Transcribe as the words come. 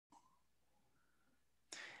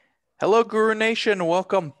Hello, Guru Nation.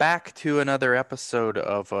 Welcome back to another episode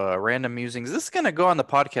of Random Musings. This is going to go on the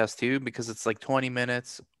podcast too because it's like 20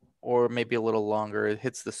 minutes or maybe a little longer. It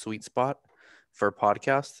hits the sweet spot for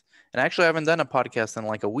podcasts. And actually, I haven't done a podcast in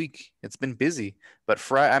like a week. It's been busy, but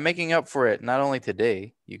I'm making up for it not only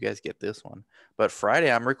today, you guys get this one, but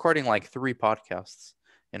Friday, I'm recording like 3 podcasts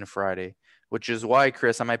in Friday, which is why,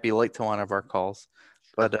 Chris, I might be late to one of our calls.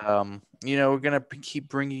 Sure. But, we're going to keep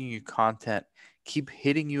bringing you content, keep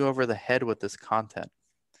hitting you over the head with this content,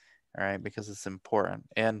 all right, because it's important.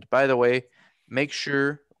 And by the way, make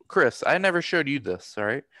sure, Chris, I never showed you this, all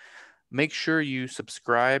right? Make sure you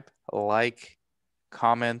subscribe, like,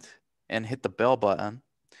 comment, and hit the bell button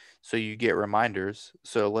so you get reminders.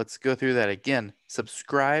 So let's go through that again.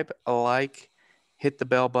 Subscribe, like, hit the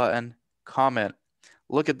bell button, comment.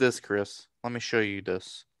 Look at this, Chris. Let me show you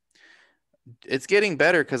this. It's getting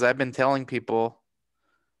better because I've been telling people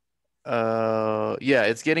yeah,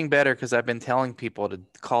 it's getting better because I've been telling people to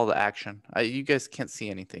call to action. You guys can't see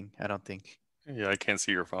anything, I don't think. Yeah, I can't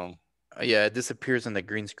see your phone. Yeah, it disappears on the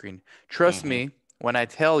green screen. Trust hmm me when I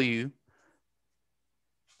tell you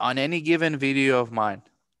on any given video of mine,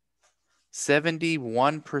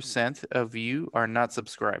 71% of you are not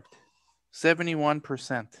subscribed.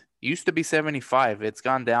 71%. Used to be 75. It's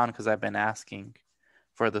gone down because I've been asking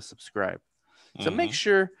for the subscribe. So make hmm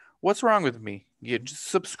sure, what's wrong with me? You just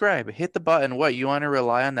subscribe, hit the button. What, you want to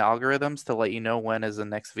rely on the algorithms to let you know when is the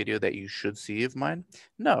next video that you should see of mine?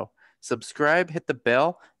 No. Subscribe, hit the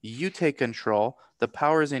bell. You take control. The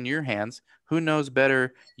power is in your hands. Who knows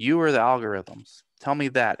better, you or the algorithms? Tell me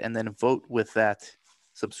that and then vote with that.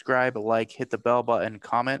 Subscribe, like, hit the bell button,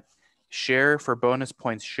 comment, share for bonus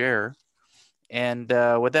points, share. And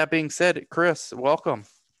with that being said, Chris, welcome.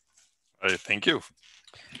 I thank you.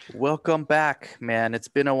 Welcome back, man. It's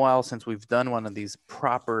been a while since we've done one of these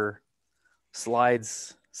proper Yeah, slide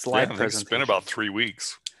I think it's been about presentations. 3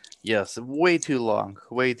 weeks. Yes, way too long,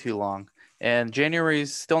 way too long. And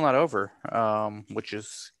January's still not over, which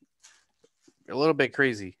is a little bit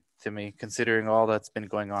crazy to me considering all that's been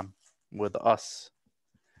going on with us.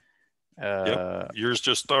 Yep, Uh, yours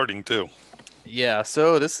just starting too. yeah,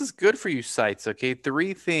 so this is good for you sites, okay?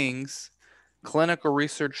 3 things clinical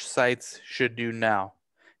research sites should do now.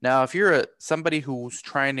 Now, if you're somebody who's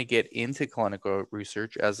trying to get into clinical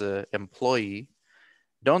research as an employee,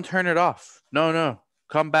 don't turn it off. No, no.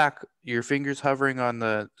 Come back. Your fingers hovering on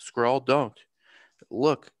the scroll. Don't.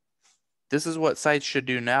 Look, this is what sites should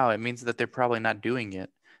do now. It means that they're probably not doing it.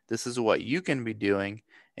 This is what you can be doing,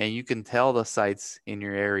 and you can tell the sites in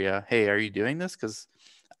your area, hey, are you doing this? Because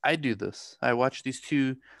I do this. I watch these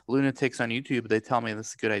 2 lunatics on YouTube. They tell me this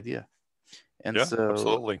is a good idea. And Yeah, so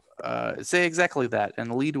absolutely. say exactly that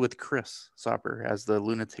and lead with Chris Soper as the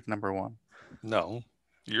lunatic number one. No,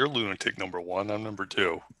 you're lunatic number one. I'm number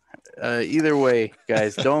two. Either way,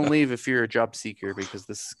 guys, don't leave if you're a job seeker because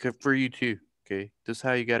this is good for you too. Okay. This is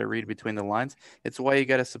how you got to read between the lines. It's why you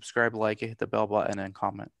got to subscribe, like, hit the bell button, and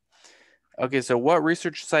comment. Okay. So, what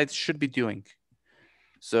research sites should be doing?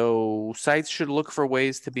 So, sites should look for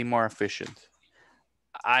ways to be more efficient.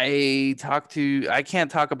 I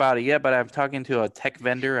can't talk about it yet, but I'm talking to a tech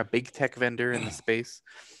vendor, a big tech vendor in the space,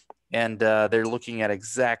 and they're looking at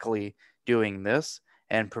exactly doing this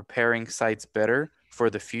and preparing sites better for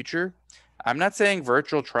the future. I'm not saying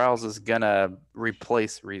virtual trials is gonna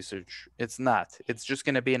replace research. It's not. It's just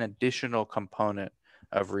gonna be an additional component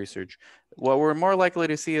of research. What we're more likely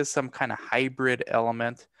to see is some kind of hybrid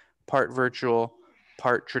element, part virtual,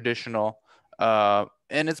 part traditional,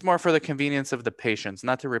 and it's more for the convenience of the patients,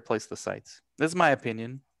 not to replace the sites. This is my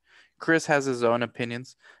opinion. Chris has his own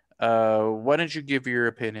opinions. Why don't you give your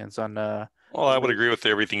opinions on Well, I would agree with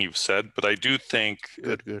everything you've said, but I do think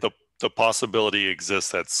good, good. the possibility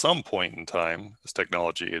exists at some point in time as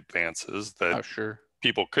technology advances that Oh, sure.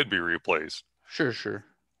 people could be replaced. Sure, sure.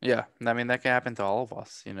 Yeah, I mean that can happen to all of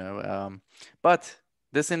us, you know. But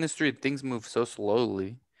this industry, things move so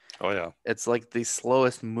slowly. Oh yeah. It's like the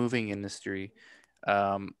slowest moving industry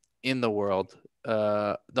in the world.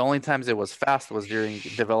 The only times it was fast was during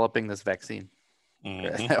developing this vaccine. hmm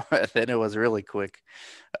Then it was really quick.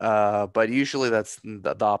 But usually that's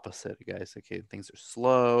the opposite, guys. Okay, things are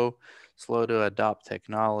slow, slow to adopt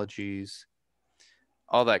technologies,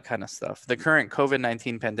 all that kind of stuff. The current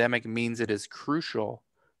COVID-19 pandemic means it is crucial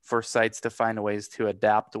for sites to find ways to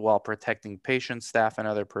adapt while protecting patients, staff, and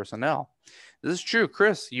other personnel. This is true.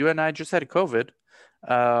 Chris, you and I just had COVID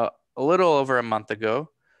a little over a month ago.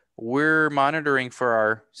 We're monitoring for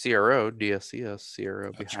our CRO, DSCS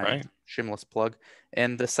CRO That's behind right. shameless plug,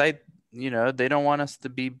 and the site, they don't want us to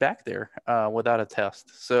be back there without a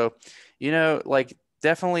test. So, like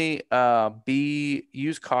definitely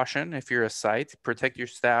use caution if you're a site. Protect your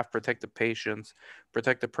staff, protect the patients,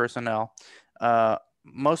 protect the personnel.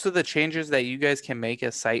 Most of the changes that you guys can make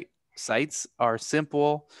as sites are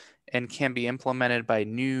simple and can be implemented by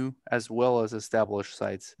new as well as established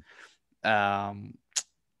sites. Um,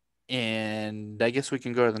 and I guess we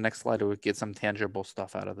can go to the next slide to get some tangible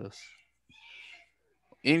stuff out of this.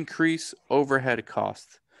 Increase overhead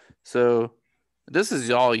cost. So this is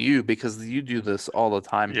all you because you do this all the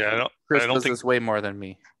time. Yeah, Chris does this way more than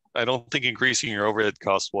me. I don't think increasing your overhead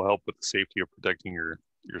costs will help with the safety of protecting your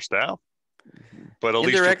staff, but at least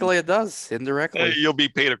Indirectly, it does. Indirectly, you'll be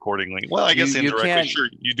paid accordingly. Well, I guess you indirectly, can't sure,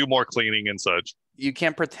 you do more cleaning and such. you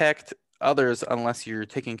can't protect others unless you're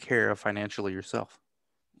taking care of financially yourself.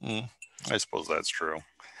 Mm, I suppose that's true. Mhm.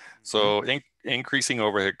 So, increasing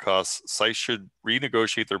overhead costs, sites should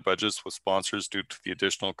renegotiate their budgets with sponsors due to the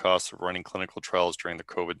additional costs of running clinical trials during the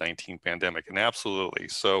COVID-19 pandemic. And absolutely.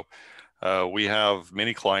 So, we have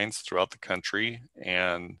many clients throughout the country,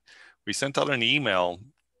 and we sent out an email.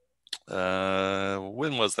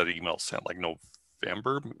 When was that email sent? Like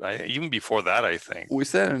November? Even before that, I think. We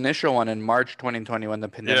sent an initial one in March 2020 when the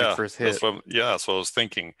pandemic Yeah, first hit, that's what I was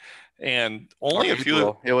thinking. And or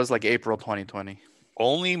April. It was like April 2020.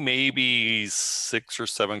 only maybe 6 or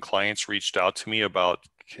 7 clients reached out to me about,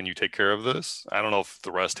 can you take care of this? I don't know if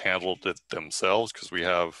the rest handled it themselves because we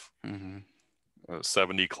have Mm-hmm.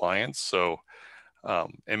 70 clients. So,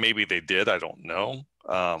 and maybe they did, I don't know.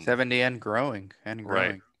 70 and growing and Right,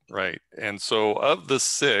 growing. right. And so of the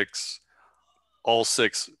 6, all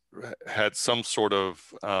 6 had some sort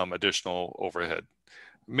of additional overhead.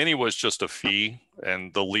 Many was just a fee,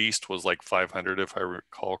 and the least was like 500, if I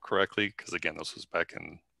recall correctly, because again, this was back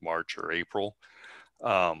in March or April.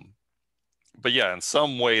 But yeah, in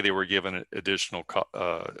some way they were given additional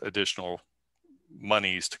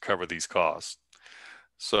monies to cover these costs.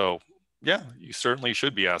 So yeah, you certainly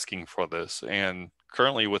should be asking for this. And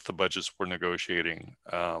currently, with the budgets we're negotiating,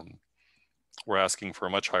 we're asking for a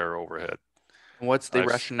much higher overhead. What's the I've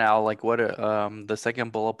rationale? Like, what the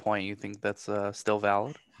second bullet point? You think that's still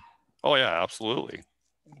valid? Oh yeah, absolutely.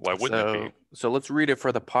 Why wouldn't it be? So let's read it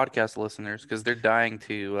for the podcast listeners because they're dying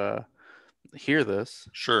to hear this.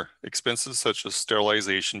 Sure. Expenses such as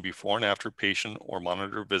sterilization before and after patient or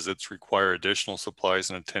monitor visits require additional supplies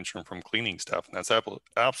and attention from cleaning staff, and that's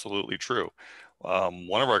absolutely true.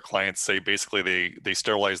 One of our clients say basically they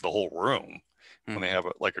sterilize the whole room when they Hmm. have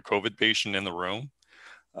like a COVID patient in the room.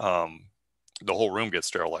 Um, the whole room gets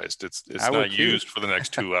sterilized. I It's would not too. used for the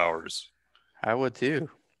next 2 hours. I would too.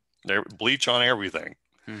 They bleach on everything.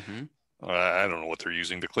 Hmm. I don't know what they're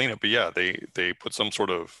using to clean it, but yeah, they put some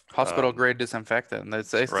sort of Hospital grade disinfectant.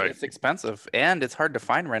 right. It's expensive and it's hard to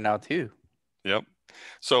find right now too. Yep.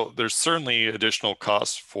 So there's certainly additional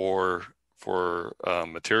costs for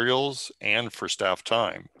materials and for staff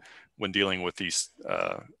time when dealing with these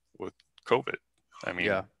with COVID. I Yeah.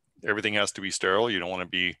 mean, everything has to be sterile. You don't want to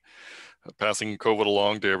be passing COVID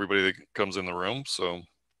along to everybody that comes in the room. So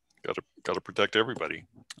got to protect everybody.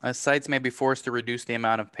 Sites may be forced to reduce the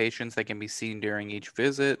amount of patients that can be seen during each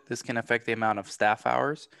visit. This can affect the amount of staff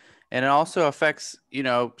hours, and it also affects,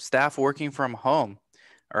 staff working from home.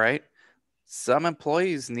 All right. Some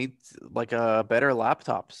employees need like better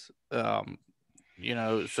laptops.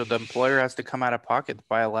 So the employer has to come out of pocket to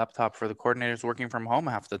buy a laptop for the coordinators working from home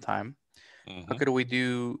half the time. How Hmm. could we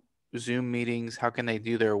do Zoom meetings? How can they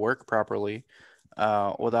do their work properly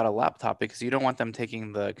without a laptop? Because you don't want them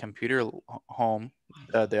taking the computer home,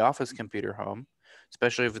 the office computer home,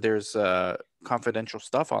 especially if there's confidential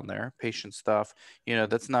stuff on there, patient stuff.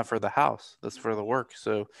 That's not for the house. That's for the work.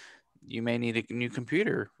 So you may need a new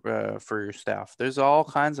computer for your staff. There's all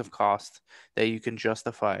kinds of costs that you can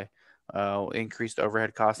justify increased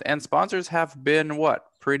overhead costs. And sponsors have been what?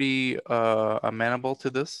 Pretty amenable to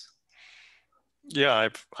this? Yeah,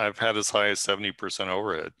 I've had as high as 70%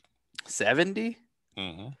 overhead. 70?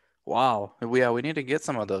 Hmm. Wow. We need to get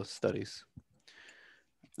some of those studies.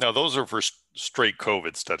 Now those are for straight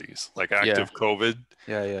COVID studies, like Yeah. active COVID.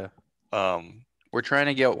 Yeah, yeah. Um, We're trying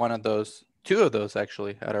to get one of those, two of those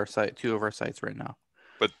actually at our site, two of our sites right now.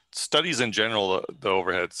 But studies in general, the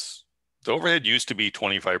overhead used to be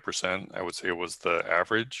 25%. I would say it was the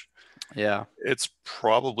average. Yeah. It's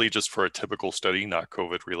probably just for a typical study, not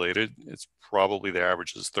COVID related. It's probably the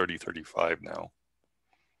average is 30, 35 now.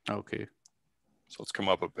 Okay. So it's come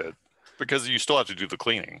up a bit because you still have to do the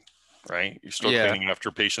cleaning, right? You're still Yeah. cleaning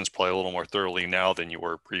after patients probably a little more thoroughly now than you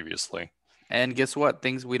were previously. And guess what?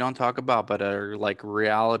 Things we don't talk about, but are like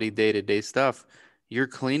reality day-to-day stuff. Your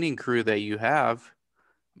cleaning crew that you have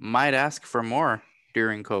might ask for more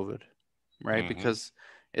during COVID, right? Hmm. Because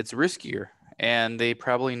it's riskier. and they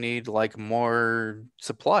probably need like more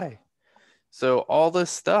supply. So all this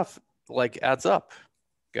stuff like adds up,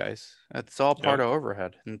 guys. It's all part Yep. of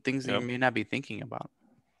overhead and things that you Yep. may not be thinking about.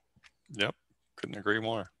 Yep. Couldn't agree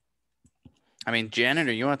more. I mean,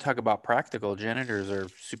 janitor, you want to talk about practical? Janitors are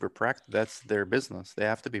super practical. That's their business. They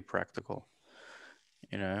have to be practical.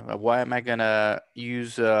 Why am I gonna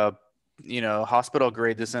use hospital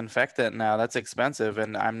grade disinfectant now? That's expensive,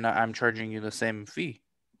 and I'm charging you the same fee.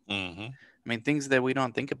 Mm-hmm. I mean, things that we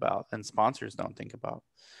don't think about and sponsors don't think about.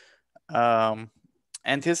 Um,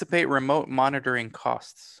 Anticipate remote monitoring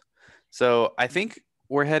costs. So I think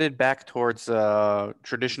we're headed back towards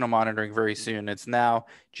traditional monitoring very soon. It's now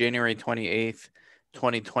January 28th,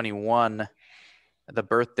 2021, the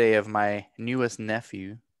birthday of my newest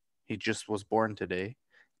nephew. He just was born today.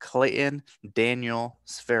 Clayton Daniel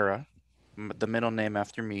Sfera, the middle name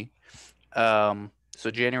after me. So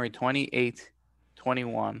January 28th,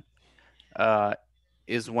 21 uh,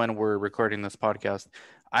 is when we're recording this podcast.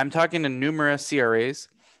 I'm talking to numerous CRAs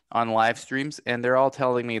on live streams, and they're all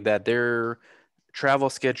telling me that their travel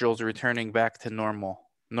schedules are returning back to normal.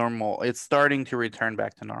 Normal. It's starting to return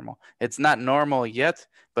back to normal. It's not normal yet,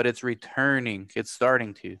 but it's returning. It's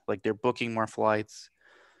starting to. Like they're booking more flights.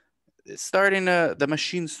 The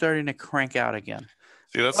machine's starting to crank out again.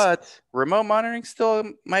 See, But remote monitoring still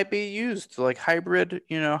might be used, like hybrid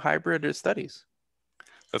studies.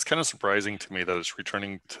 that's kind of surprising to me that it's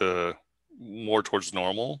returning to more towards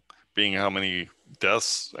normal, being how many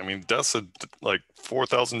deaths. I mean, deaths had like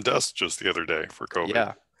 4,000 deaths just the other day for COVID.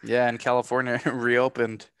 Yeah. Yeah, and California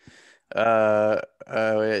reopened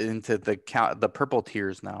into the purple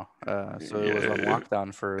tiers now. So it was on Yeah,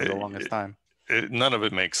 lockdown for the longest it, time. none of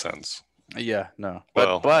it makes sense. Yeah, no. But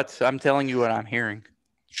Well, but I'm telling you what I'm hearing.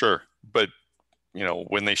 sure, but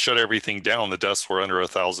when they shut everything down, the deaths were under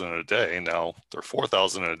 1,000 a day. Now they're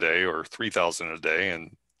 4,000 a day or 3,000 a day,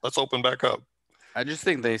 and let's open back up. I just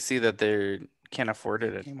think they see that they can't afford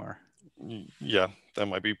it anymore. Yeah, that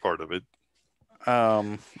might be part of it.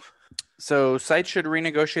 Um So sites should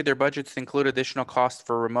renegotiate their budgets to include additional costs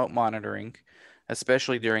for remote monitoring,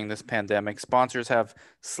 especially during this pandemic. Sponsors have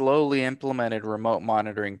slowly implemented remote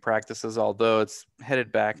monitoring practices, although it's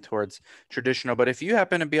headed back towards traditional. But if you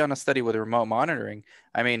happen to be on a study with remote monitoring,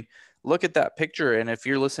 I mean, look at that picture. And if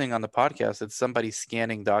you're listening on the podcast, it's somebody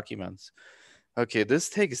scanning documents. Okay, this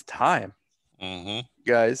takes time, Mm-hmm.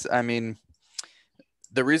 guys. I mean,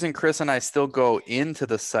 the reason Chris and I still go into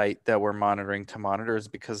the site that we're monitoring to monitor is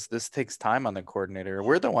because this takes time on the coordinator.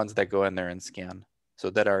 We're the ones that go in there and scan so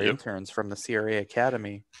that our Yep. interns from the CRA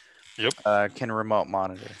Academy Yep. can remote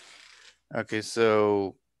monitor. Okay,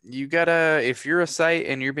 so if you're a site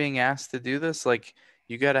and you're being asked to do this, like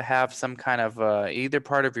you gotta have some kind of either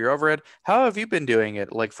part of your overhead. How have you been doing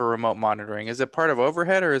it, like for remote monitoring? Is it part of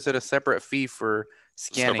overhead or is it a separate fee for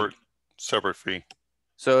scanning? Separate, separate fee.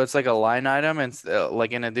 So it's like a line item, and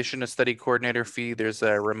like in addition to study coordinator fee, there's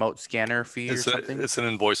a remote scanner fee or something. It's an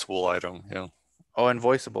invoiceable item. Yeah. Oh,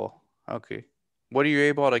 invoiceable. Okay. What are you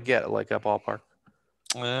able to get, like a ballpark,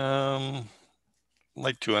 Um,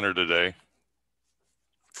 like 200 a day.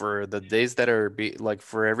 for the days that are like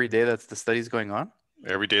for every day that's the study's going on?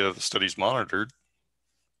 Every day that the study's monitored.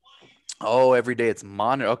 Oh, every day it's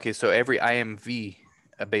monitor. Okay, so every IMV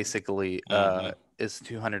basically Mm-hmm. is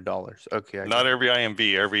 $200. Okay, I Not got it. every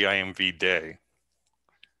IMV, every IMV day.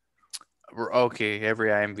 Okay, every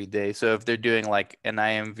IMV day. So if they're doing like an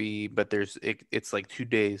IMV, but it's like 2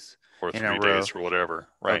 days Or in a 3 days row. or whatever.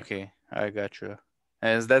 Right. Okay, I gotcha.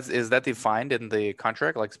 And is that defined in the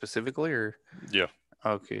contract, like specifically, or Yeah.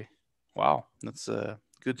 okay? Wow, that's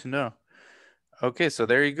good to know. Okay, so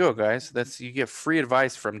there you go, guys. You get free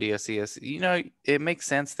advice from DSES. It makes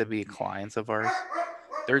sense to be clients of ours.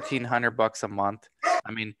 $1,300 a month.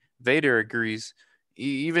 I mean, Vader agrees.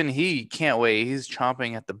 Even he can't wait. He's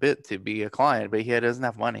chomping at the bit to be a client, but he doesn't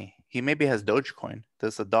have money. He maybe has Dogecoin.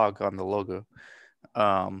 There's a dog on the logo.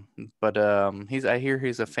 Um, but I hear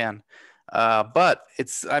he's a fan. But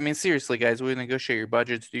I mean, seriously, guys, we negotiate your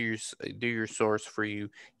budgets, do your source for you,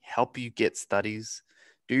 help you get studies,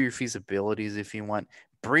 do your feasibilities if you want,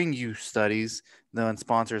 bring you studies. Then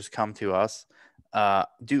sponsors come to us.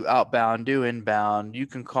 Do outbound, do inbound. You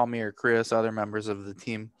can call me or Chris, other members of the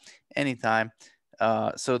team, anytime.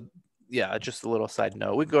 So yeah, just a little side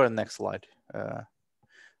note. We go to the next slide.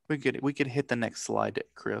 We could hit the next slide,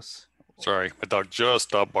 Chris. Sorry, my dog just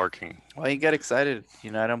stopped barking. Well, he got excited.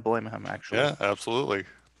 I don't blame him actually. Yeah, absolutely.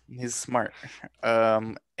 He's smart.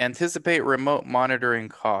 Anticipate remote monitoring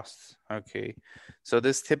costs. Okay. So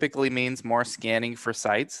this typically means more scanning for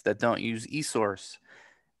sites that don't use eSource.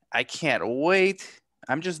 I can't wait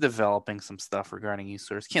I'm just developing some stuff regarding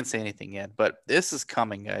eSource. Can't say anything yet, but this is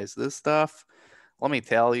coming, guys. This stuff, let me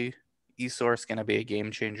tell you, eSource gonna be a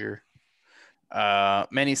game changer.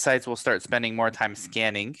 Many sites will start spending more time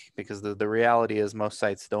scanning because the reality is most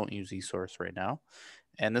sites don't use eSource right now.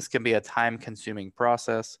 And this can be a time consuming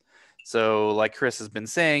process. So, like Chris has been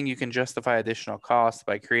saying, you can justify additional costs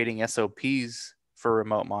by creating SOPs for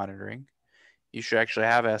remote monitoring. You should actually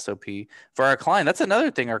have SOP for our client. That's another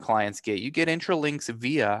thing our clients get. You get Intralinks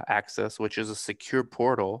via Access, which is a secure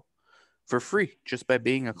portal for free just by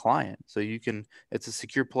being a client. So you can, it's a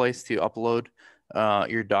secure place to upload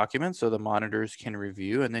your documents so the monitors can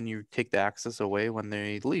review, and then you take the access away when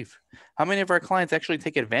they leave. How many of our clients actually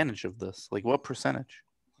take advantage of this? Like what percentage?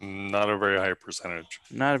 Not a very high percentage.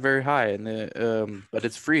 Not very high, and but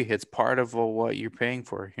it's free. It's part of what you're paying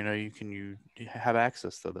for. You have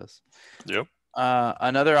access to this. Yep.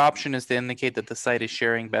 Another option is to indicate that the site is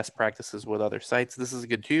sharing best practices with other sites. This is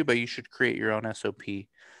good too, but you should create your own SOP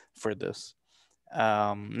for this.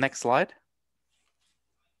 Next slide.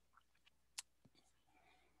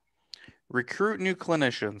 Recruit new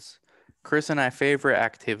clinicians. Chris and I favorite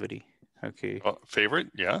activity. Okay. Favorite?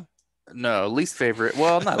 Yeah. No, least favorite.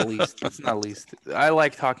 Well, not least. It's not least. I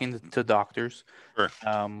like talking to doctors. Sure.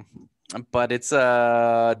 But it's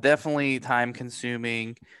definitely time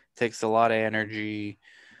consuming, takes a lot of energy,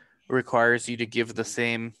 requires you to give the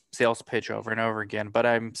same sales pitch over and over again. But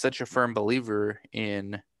I'm such a firm believer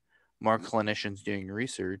in more clinicians doing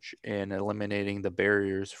research and eliminating the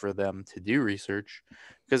barriers for them to do research,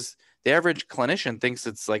 because the average clinician thinks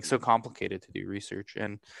it's like so complicated to do research,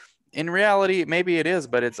 and in reality maybe it is,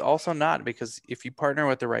 but it's also not, because if you partner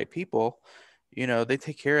with the right people, they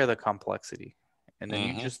take care of the complexity, and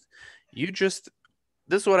then you just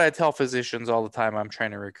this is what I tell physicians all the time I'm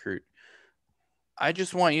trying to recruit. I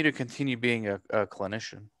just want you to continue being a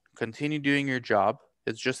clinician, continue doing your job.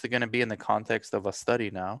 It's just going to be in the context of a study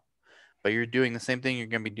now, but you're doing the same thing you're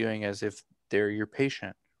going to be doing as if they're your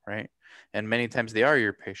patient, right? And many times they are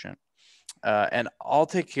your patient. And I'll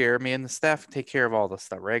take care, me and the staff take care of all the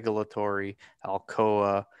stuff: regulatory,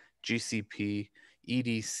 Alcoa, GCP,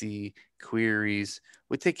 EDC, queries.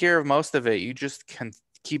 We take care of most of it. You just can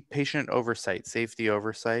keep patient oversight, safety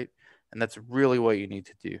oversight. And that's really what you need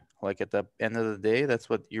to do. Like at the end of the day, that's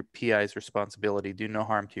what your PI's responsibility: do no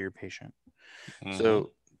harm to your patient.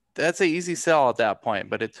 So that's an easy sell at that point,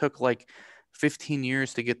 but it took like 15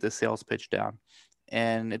 years to get the sales pitch down,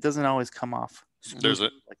 and it doesn't always come off smoothly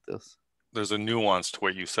like this. There's a nuance to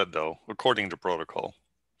what you said, though, according to protocol.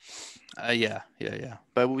 Yeah.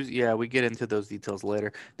 But we get into those details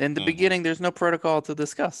later. In the beginning, there's no protocol to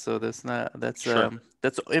discuss, so that's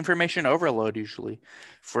information overload usually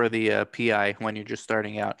for the PI when you're just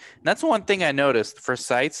starting out. And that's one thing I noticed for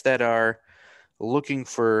sites that are looking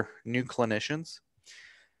for new clinicians.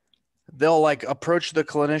 They'll like approach the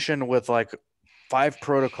clinician with like 5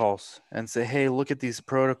 protocols and say, hey, look at these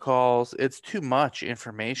protocols. It's too much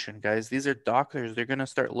information, guys. These are doctors. They're going to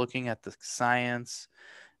start looking at the science.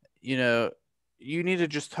 You need to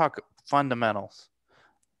just talk fundamentals.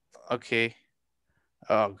 Okay.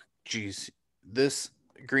 Oh, geez. This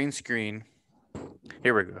green screen.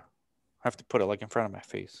 Here we go. I have to put it like in front of my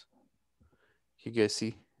face. Can you guys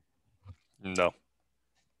see? No.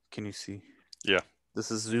 Can you see? Yeah.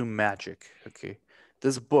 This is Zoom magic. Okay.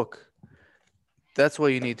 This book, that's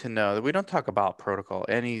what you need to know. We don't talk about protocol.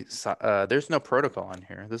 There's no protocol in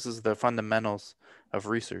here. This is the fundamentals of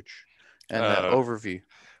research and the overview.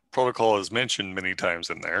 Protocol is mentioned many times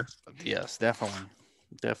in there. Yes, definitely.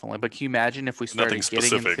 But can you imagine if we started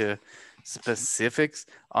getting into specifics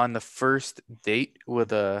on the first date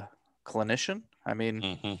with a clinician? I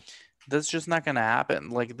mean, that's just not going to happen.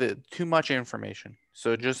 Like too much information.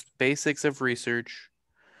 So just basics of research.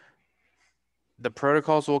 The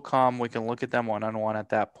protocols will come. We can look at them one-on-one at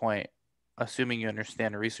that point, assuming you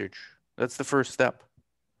understand research. That's the first step.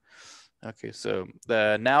 Okay, so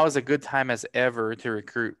now is a good time as ever to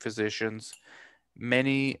recruit physicians.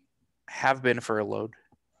 Many have been furloughed.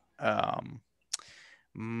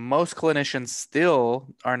 Most clinicians still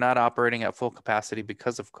are not operating at full capacity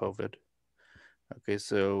because of COVID. Okay,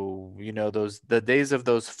 so the days of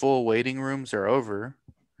those full waiting rooms are over.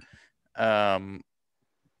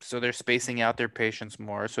 So they're spacing out their patients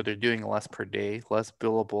more. So they're doing less per day, less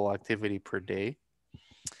billable activity per day.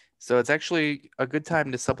 So it's actually a good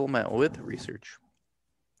time to supplement with research.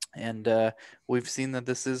 And we've seen that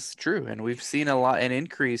this is true. And we've seen an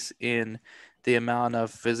increase in the amount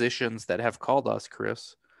of physicians that have called us,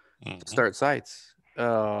 Chris, to start sites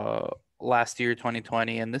last year,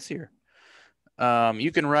 2020, and this year.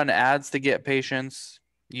 You can run ads to get patients.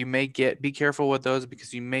 Be careful with those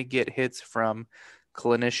because you may get hits from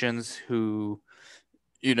clinicians who,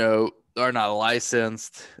 are not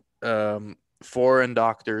licensed, foreign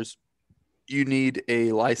doctors. You need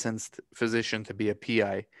a licensed physician to be a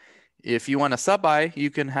PI. If you want a sub-I, you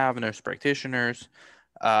can have nurse practitioners,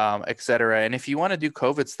 etc. And if you want to do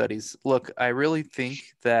COVID studies, look, I really think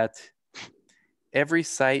that every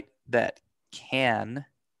site that can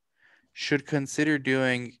should consider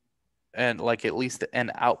doing at least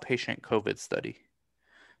an outpatient COVID study.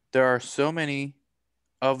 There are so many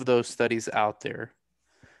of those studies out there.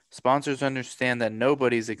 Sponsors understand that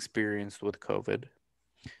nobody's experienced with COVID.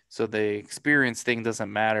 So the experience thing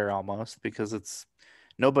doesn't matter almost because it's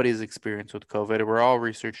nobody's experienced with COVID. We're all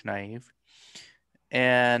research naive.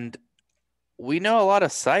 And we know a lot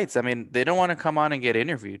of sites. I mean, they don't want to come on and get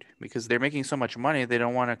interviewed because they're making so much money. They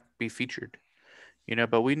don't want to be featured,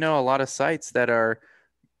 but we know a lot of sites that are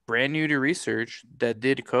brand new to research that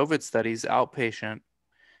did COVID studies outpatient,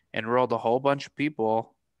 enrolled a whole bunch of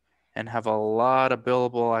people, and have a lot of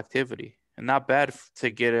billable activity. And not bad to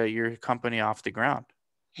get your company off the ground.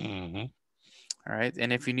 Mm-hmm. All right.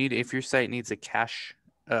 And if your site needs a cash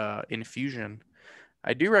infusion,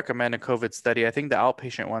 I do recommend a COVID study. I think the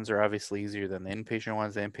outpatient ones are obviously easier than the inpatient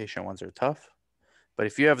ones. The inpatient ones are tough. But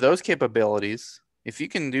if you have those capabilities, if you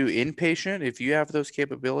can do inpatient, if you have those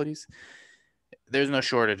capabilities, there's no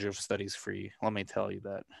shortage of studies for you. Let me tell you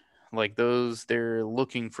that. Like those, they're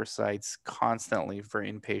looking for sites constantly for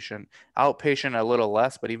inpatient. Outpatient, a little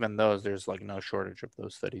less, but even those, there's like no shortage of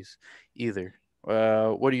those studies either.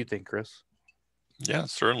 What do you think, Chris? Yeah,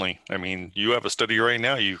 certainly. I mean, you have a study right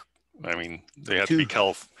now. They have to be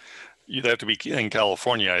Two. You'd have to be in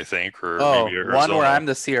California, I think, or maybe Oh, one where Arizona. I'm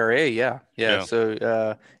the CRA. Yeah. Yeah. Yeah,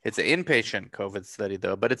 So it's an inpatient COVID study,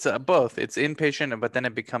 though, but it's both. It's inpatient, but then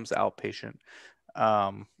it becomes outpatient.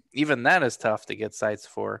 Even that is tough to get sites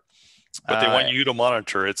for. but they Uh, want you to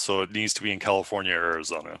monitor it, so it needs to be in California or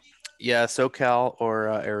Arizona. yeah, SoCal or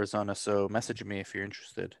Arizona. So message me if you're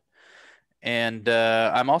interested. And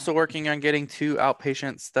I'm also working on getting 2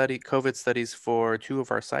 outpatient COVID studies for 2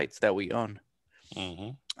 of our sites that we own.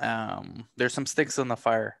 Mm-hmm. There's some sticks in the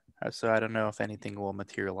fire, so I don't know if anything will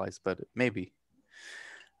materialize, but maybe.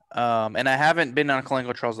 And I haven't been on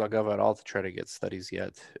clinicaltrials.gov at all to try to get studies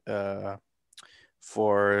yet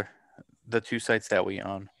for the 2 sites that we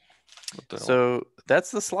own. So that's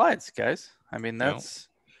the slides, guys. I mean, that's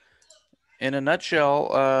in a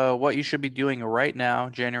nutshell what you should be doing right now,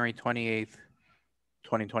 January 28th,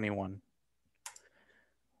 2021.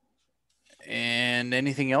 And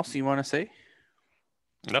anything else you want to say?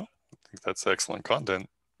 No, I think that's excellent content.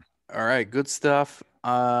 All right, good stuff.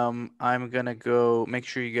 I'm gonna go make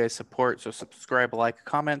sure you guys support. So subscribe, like,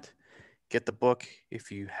 comment, get the book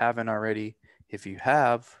if you haven't already. If you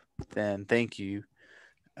have, then thank you,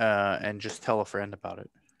 and just tell a friend about it.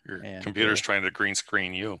 Your And computer's trying to green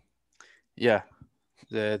screen you. yeah,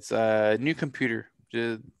 it's a new computer.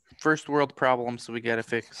 First world problems we gotta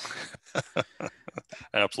fix.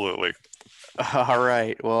 Absolutely. All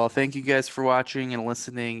right. Well, thank you guys for watching and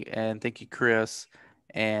listening, and thank you, Chris.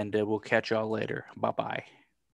 And we'll catch y'all later. Bye bye.